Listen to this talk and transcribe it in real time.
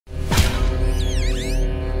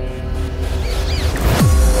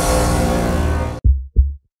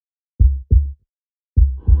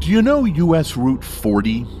Do you know US Route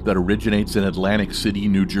 40 that originates in Atlantic City,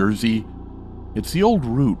 New Jersey? It's the old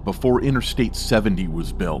route before Interstate 70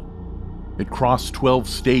 was built. It crossed 12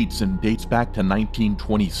 states and dates back to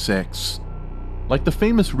 1926. Like the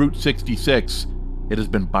famous Route 66, it has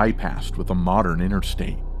been bypassed with a modern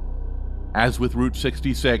interstate. As with Route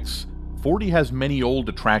 66, 40 has many old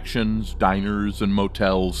attractions, diners, and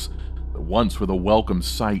motels that once were the welcome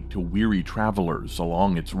sight to weary travelers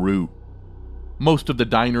along its route. Most of the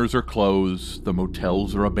diners are closed, the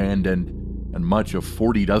motels are abandoned, and much of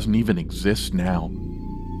 40 doesn't even exist now.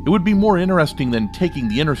 It would be more interesting than taking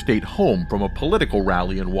the interstate home from a political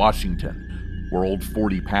rally in Washington, where Old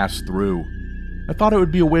 40 passed through. I thought it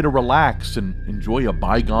would be a way to relax and enjoy a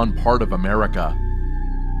bygone part of America.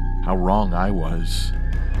 How wrong I was.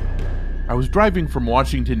 I was driving from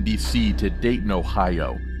Washington, D.C. to Dayton,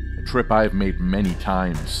 Ohio, a trip I have made many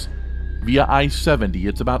times. Via I-70,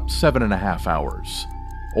 it's about 7.5 hours.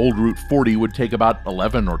 Old Route 40 would take about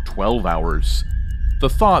 11 or 12 hours. The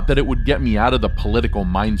thought that it would get me out of the political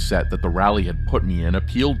mindset that the rally had put me in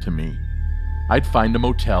appealed to me. I'd find a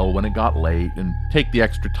motel when it got late and take the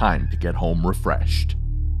extra time to get home refreshed.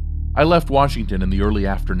 I left Washington in the early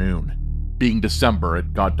afternoon. Being December,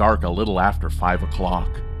 it got dark a little after 5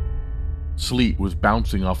 o'clock. Sleet was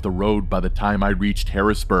bouncing off the road by the time I reached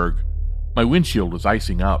Harrisburg. My windshield was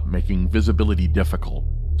icing up, making visibility difficult,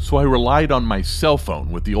 so I relied on my cell phone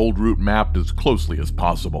with the old route mapped as closely as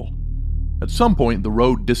possible. At some point, the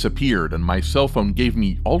road disappeared and my cell phone gave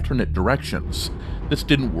me alternate directions. This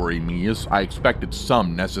didn't worry me, as I expected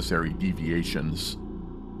some necessary deviations.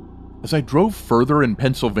 As I drove further in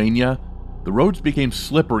Pennsylvania, the roads became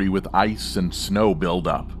slippery with ice and snow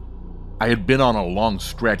buildup. I had been on a long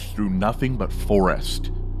stretch through nothing but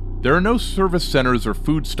forest. There are no service centers or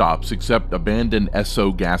food stops except abandoned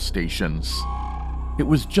Esso gas stations. It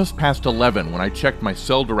was just past 11 when I checked my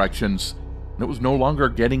cell directions, and it was no longer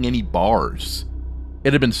getting any bars.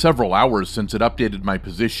 It had been several hours since it updated my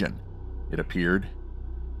position, it appeared.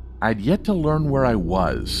 I'd yet to learn where I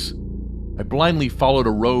was. I blindly followed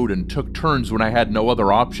a road and took turns when I had no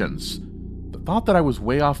other options. The thought that I was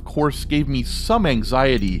way off course gave me some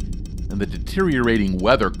anxiety, and the deteriorating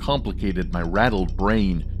weather complicated my rattled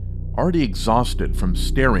brain, already exhausted from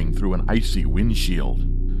staring through an icy windshield.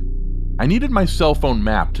 I needed my cell phone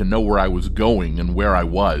map to know where I was going and where I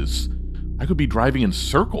was. I could be driving in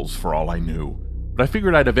circles for all I knew, but I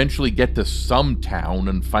figured I'd eventually get to some town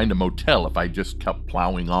and find a motel if I just kept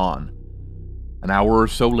plowing on. An hour or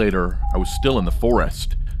so later, I was still in the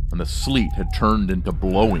forest, and the sleet had turned into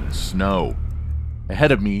blowing snow.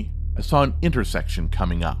 Ahead of me, I saw an intersection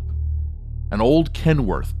coming up. An old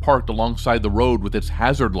Kenworth parked alongside the road with its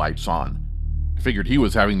hazard lights on. I figured he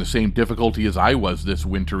was having the same difficulty as I was this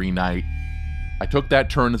wintry night. I took that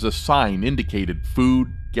turn as a sign indicated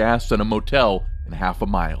food, gas, and a motel in half a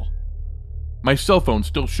mile. My cell phone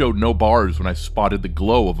still showed no bars when I spotted the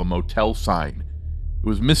glow of a motel sign. It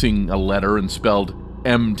was missing a letter and spelled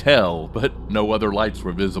M-tel, but no other lights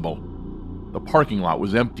were visible. The parking lot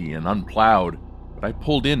was empty and unplowed, but I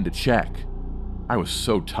pulled in to check. I was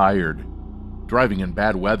so tired. Driving in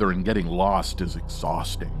bad weather and getting lost is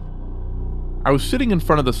exhausting. I was sitting in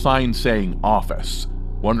front of the sign saying office,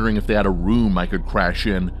 wondering if they had a room I could crash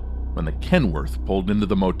in, when the Kenworth pulled into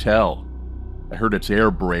the motel. I heard its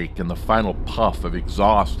air brake and the final puff of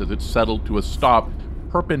exhaust as it settled to a stop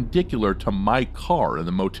perpendicular to my car in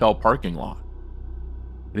the motel parking lot.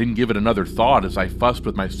 I didn't give it another thought as I fussed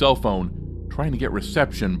with my cell phone, trying to get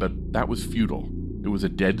reception, but that was futile. It was a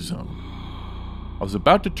dead zone. I was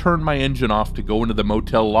about to turn my engine off to go into the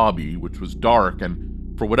motel lobby, which was dark,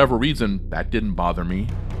 and for whatever reason, that didn't bother me.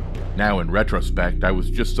 Now, in retrospect, I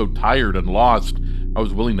was just so tired and lost, I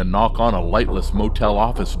was willing to knock on a lightless motel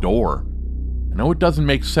office door. I know it doesn't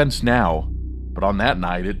make sense now, but on that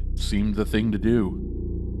night, it seemed the thing to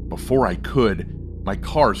do. Before I could, my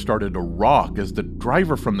car started to rock as the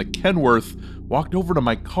driver from the Kenworth walked over to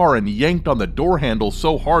my car and yanked on the door handle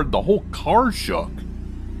so hard the whole car shook.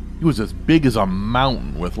 He was as big as a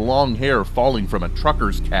mountain with long hair falling from a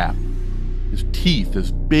trucker's cap. His teeth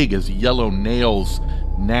as big as yellow nails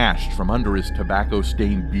gnashed from under his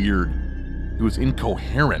tobacco-stained beard. He was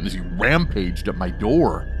incoherent as he rampaged at my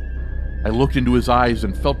door. I looked into his eyes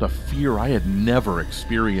and felt a fear I had never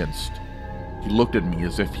experienced. He looked at me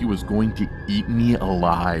as if he was going to eat me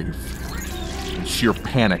alive. In sheer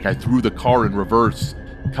panic, I threw the car in reverse,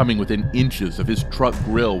 coming within inches of his truck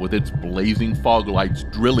grill with its blazing fog lights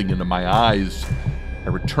drilling into my eyes. I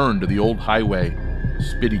returned to the old highway,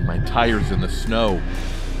 spitting my tires in the snow.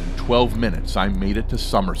 In 12 minutes, I made it to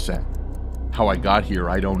Somerset. How I got here,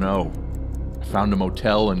 I don't know. I found a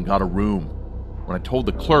motel and got a room. When I told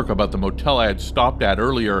the clerk about the motel I had stopped at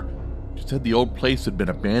earlier, she said the old place had been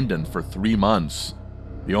abandoned for 3 months.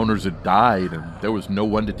 The owners had died and there was no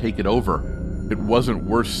one to take it over. It wasn't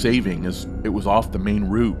worth saving as it was off the main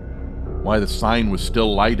route. Why the sign was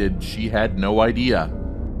still lighted, she had no idea.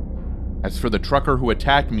 As for the trucker who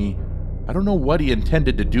attacked me, I don't know what he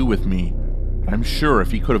intended to do with me, but I'm sure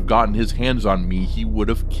if he could have gotten his hands on me, he would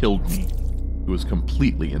have killed me. He was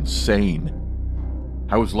completely insane.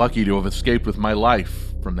 I was lucky to have escaped with my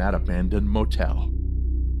life from that abandoned motel.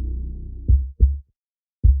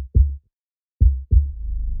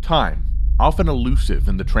 Time, often elusive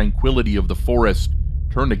in the tranquility of the forest,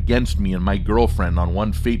 turned against me and my girlfriend on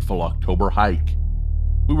one fateful October hike.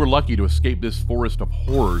 We were lucky to escape this forest of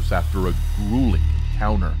horrors after a grueling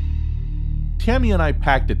encounter. Tammy and I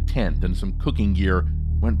packed a tent and some cooking gear,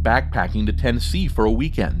 went backpacking to Tennessee for a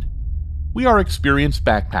weekend. We are experienced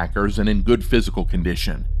backpackers and in good physical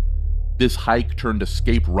condition. This hike turned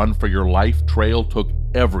escape run for your life trail took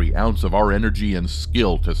every ounce of our energy and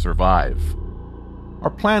skill to survive.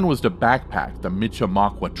 Our plan was to backpack the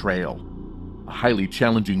Michimaqua Trail, a highly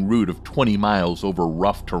challenging route of 20 miles over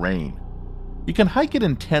rough terrain. You can hike it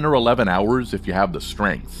in 10 or 11 hours if you have the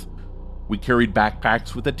strength. We carried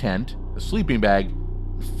backpacks with a tent, a sleeping bag,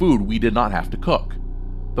 and food we did not have to cook.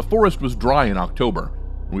 The forest was dry in October,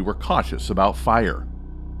 and we were cautious about fire.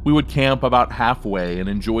 We would camp about halfway and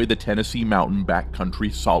enjoy the Tennessee mountain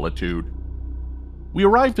backcountry solitude. We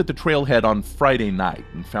arrived at the trailhead on Friday night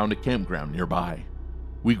and found a campground nearby.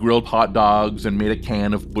 We grilled hot dogs and made a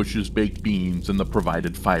can of Bush's baked beans in the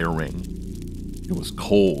provided fire ring. It was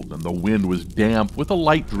cold and the wind was damp with a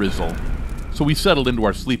light drizzle, so we settled into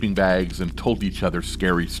our sleeping bags and told each other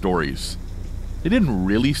scary stories. They didn't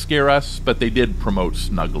really scare us, but they did promote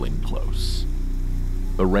snuggling close.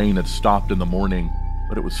 The rain had stopped in the morning,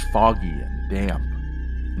 but it was foggy and damp.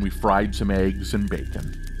 We fried some eggs and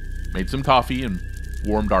bacon, made some coffee, and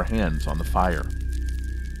warmed our hands on the fire.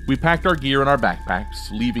 We packed our gear in our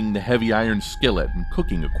backpacks, leaving the heavy iron skillet and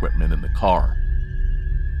cooking equipment in the car.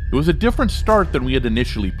 It was a different start than we had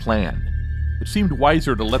initially planned. It seemed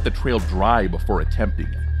wiser to let the trail dry before attempting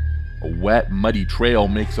it. A wet, muddy trail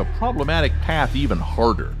makes a problematic path even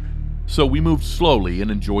harder, so we moved slowly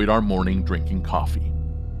and enjoyed our morning drinking coffee.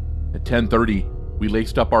 At 10:30, we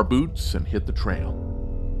laced up our boots and hit the trail.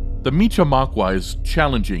 The Michimaqua is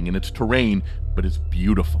challenging in its terrain, but it's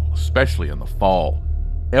beautiful, especially in the fall.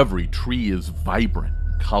 Every tree is vibrant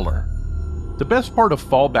in color. The best part of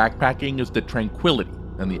fall backpacking is the tranquility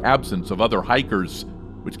and the absence of other hikers,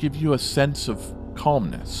 which give you a sense of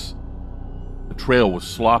calmness. The trail was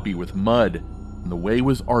sloppy with mud, and the way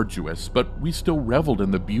was arduous, but we still reveled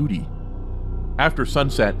in the beauty. After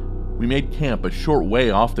sunset, we made camp a short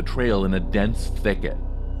way off the trail in a dense thicket.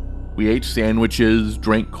 We ate sandwiches,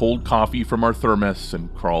 drank cold coffee from our thermos,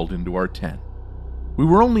 and crawled into our tent. We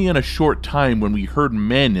were only in a short time when we heard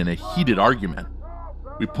men in a heated argument.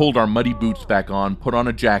 We pulled our muddy boots back on, put on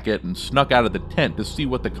a jacket, and snuck out of the tent to see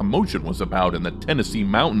what the commotion was about in the Tennessee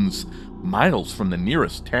mountains, miles from the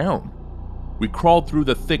nearest town. We crawled through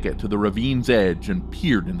the thicket to the ravine's edge and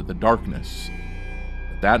peered into the darkness.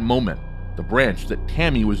 At that moment, the branch that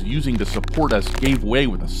Tammy was using to support us gave way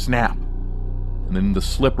with a snap. And in the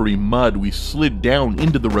slippery mud, we slid down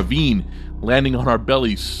into the ravine, landing on our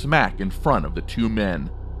bellies smack in front of the two men.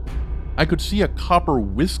 I could see a copper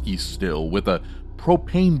whiskey still with a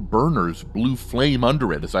propane burner's blue flame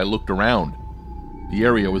under it as I looked around. The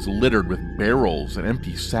area was littered with barrels and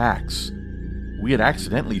empty sacks. We had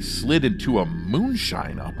accidentally slid into a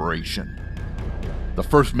moonshine operation. The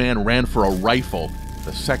first man ran for a rifle.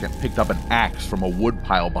 The second picked up an axe from a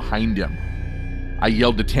woodpile behind him. I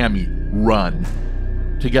yelled to Tammy, "Run!"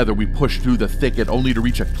 Together we pushed through the thicket only to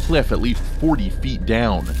reach a cliff at least 40 feet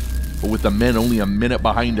down. But with the men only a minute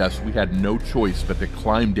behind us, we had no choice but to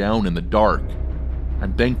climb down in the dark.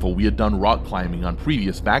 I'm thankful we had done rock climbing on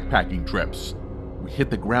previous backpacking trips. We hit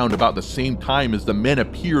the ground about the same time as the men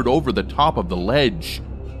appeared over the top of the ledge.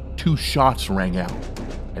 2 shots rang out.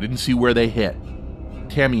 I didn't see where they hit.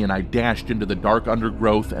 Tammy and I dashed into the dark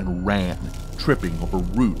undergrowth and ran, tripping over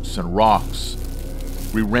roots and rocks.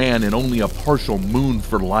 We ran in only a partial moon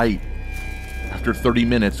for light. After 30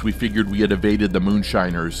 minutes, we figured we had evaded the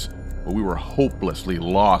moonshiners, but we were hopelessly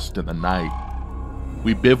lost in the night.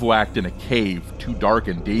 We bivouacked in a cave, too dark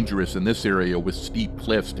and dangerous in this area with steep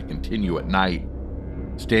cliffs to continue at night,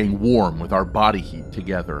 staying warm with our body heat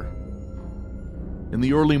together. In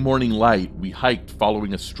the early morning light, we hiked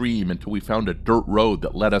following a stream until we found a dirt road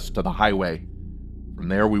that led us to the highway. From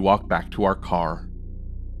there, we walked back to our car.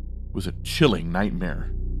 It was a chilling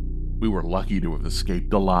nightmare. We were lucky to have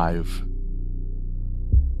escaped alive.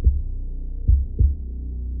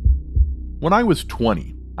 When I was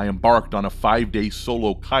 20, I embarked on a 5-day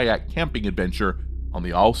solo kayak camping adventure on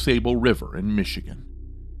the Au Sable River in Michigan.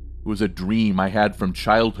 It was a dream I had from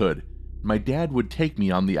childhood. My dad would take me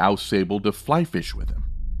on the Au Sable to fly fish with him.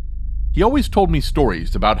 He always told me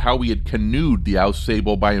stories about how he had canoed the Au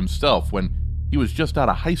Sable by himself when he was just out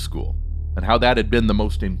of high school, and how that had been the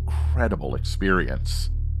most incredible experience.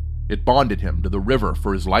 It bonded him to the river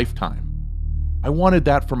for his lifetime. I wanted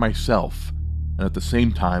that for myself, and at the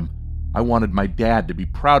same time, I wanted my dad to be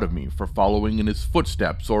proud of me for following in his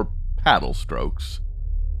footsteps or paddle strokes.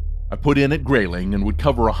 I put in at Grayling and would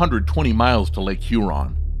cover 120 miles to Lake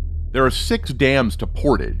Huron. There are 6 dams to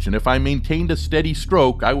Portage, and if I maintained a steady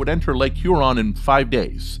stroke, I would enter Lake Huron in 5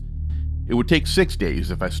 days. It would take 6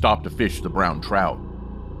 days if I stopped to fish the brown trout.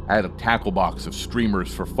 I had a tackle box of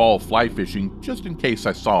streamers for fall fly fishing just in case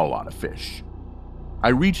I saw a lot of fish. I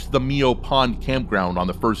reached the Mio Pond campground on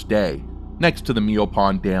the first day, next to the Mio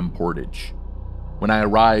Pond Dam Portage. When I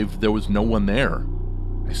arrived, there was no one there.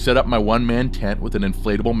 I set up my one-man tent with an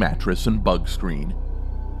inflatable mattress and bug screen.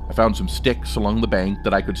 I found some sticks along the bank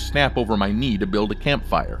that I could snap over my knee to build a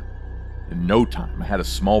campfire. In no time, I had a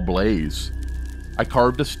small blaze. I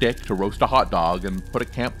carved a stick to roast a hot dog and put a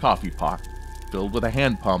camp coffee pot, filled with a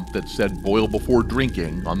hand pump that said "boil before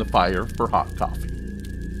drinking" on the fire for hot coffee.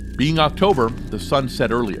 Being October, the sun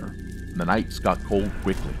set earlier, and the nights got cold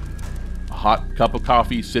quickly. A hot cup of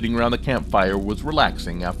coffee sitting around the campfire was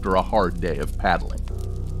relaxing after a hard day of paddling.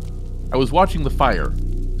 I was watching the fire,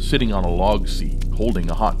 sitting on a log seat, holding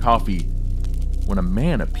a hot coffee, when a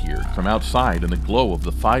man appeared from outside in the glow of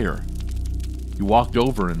the fire. He walked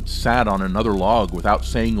over and sat on another log without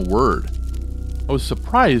saying a word. I was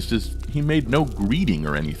surprised as he made no greeting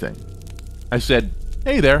or anything. I said,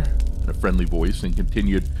 "Hey there," in a friendly voice, and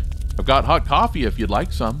continued, "I've got hot coffee if you'd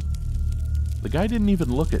like some." The guy didn't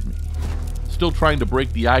even look at me. Still trying to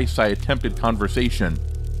break the ice, I attempted conversation.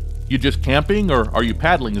 "You just camping, or are you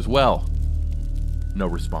paddling as well?" No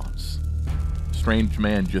response. The strange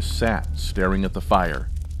man just sat, staring at the fire.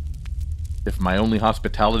 If my only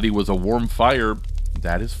hospitality was a warm fire,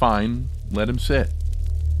 that is fine. Let him sit.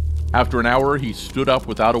 After an hour, he stood up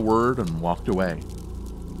without a word and walked away.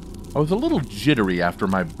 I was a little jittery after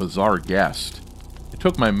my bizarre guest. I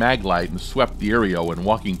took my mag light and swept the area when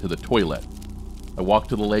walking to the toilet. I walked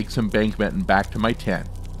to the lake's embankment and back to my tent.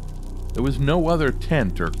 There was no other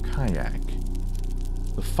tent or kayak.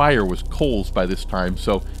 The fire was coals by this time,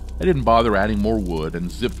 so I didn't bother adding more wood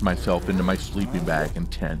and zipped myself into my sleeping bag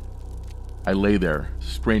and tent. I lay there,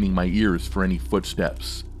 straining my ears for any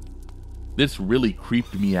footsteps. This really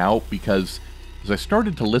creeped me out because, as I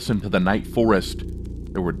started to listen to the night forest,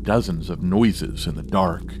 there were dozens of noises in the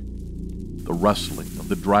dark. The rustling of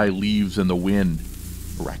the dry leaves in the wind,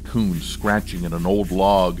 a raccoon scratching at an old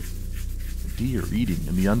log, a deer eating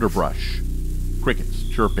in the underbrush, crickets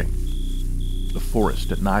chirping. The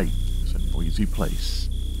forest at night is a noisy place.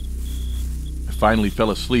 I finally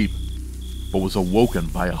fell asleep, but was awoken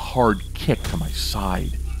by a hard kick to my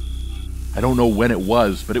side. I don't know when it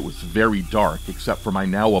was, but it was very dark, except for my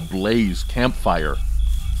now ablaze campfire.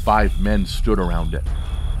 5 men stood around it.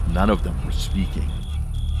 None of them were speaking.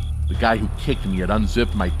 The guy who kicked me had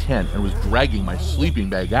unzipped my tent and was dragging my sleeping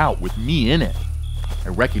bag out with me in it. I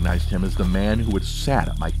recognized him as the man who had sat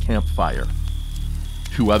at my campfire.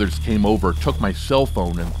 2 others came over, took my cell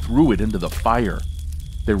phone, and threw it into the fire.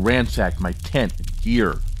 They ransacked my tent and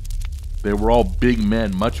gear. They were all big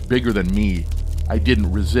men, much bigger than me. I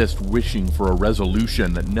didn't resist wishing for a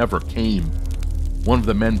resolution that never came. One of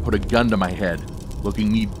the men put a gun to my head,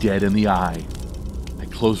 looking me dead in the eye. I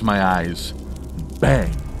closed my eyes, and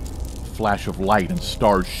bang! A flash of light and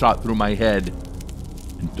stars shot through my head,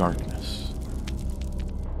 and darkness.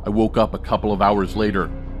 I woke up a couple of hours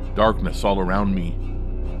later, darkness all around me.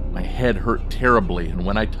 My head hurt terribly, and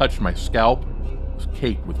when I touched my scalp, it was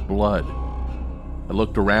caked with blood. I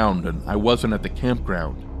looked around, and I wasn't at the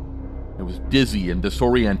campground. I was dizzy and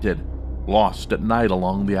disoriented, lost at night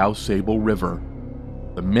along the Au Sable River.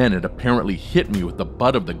 The men had apparently hit me with the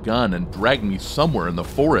butt of the gun and dragged me somewhere in the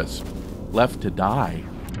forest, left to die.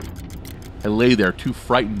 I lay there too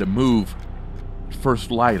frightened to move. At first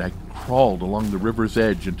light, I crawled along the river's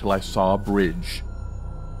edge until I saw a bridge.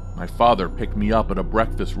 My father picked me up at a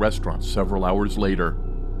breakfast restaurant several hours later.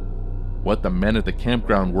 What the men at the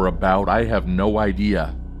campground were about, I have no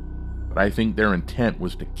idea, but I think their intent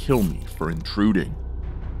was to kill me for intruding.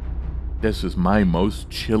 This is my most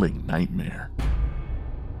chilling nightmare.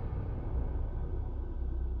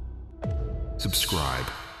 Subscribe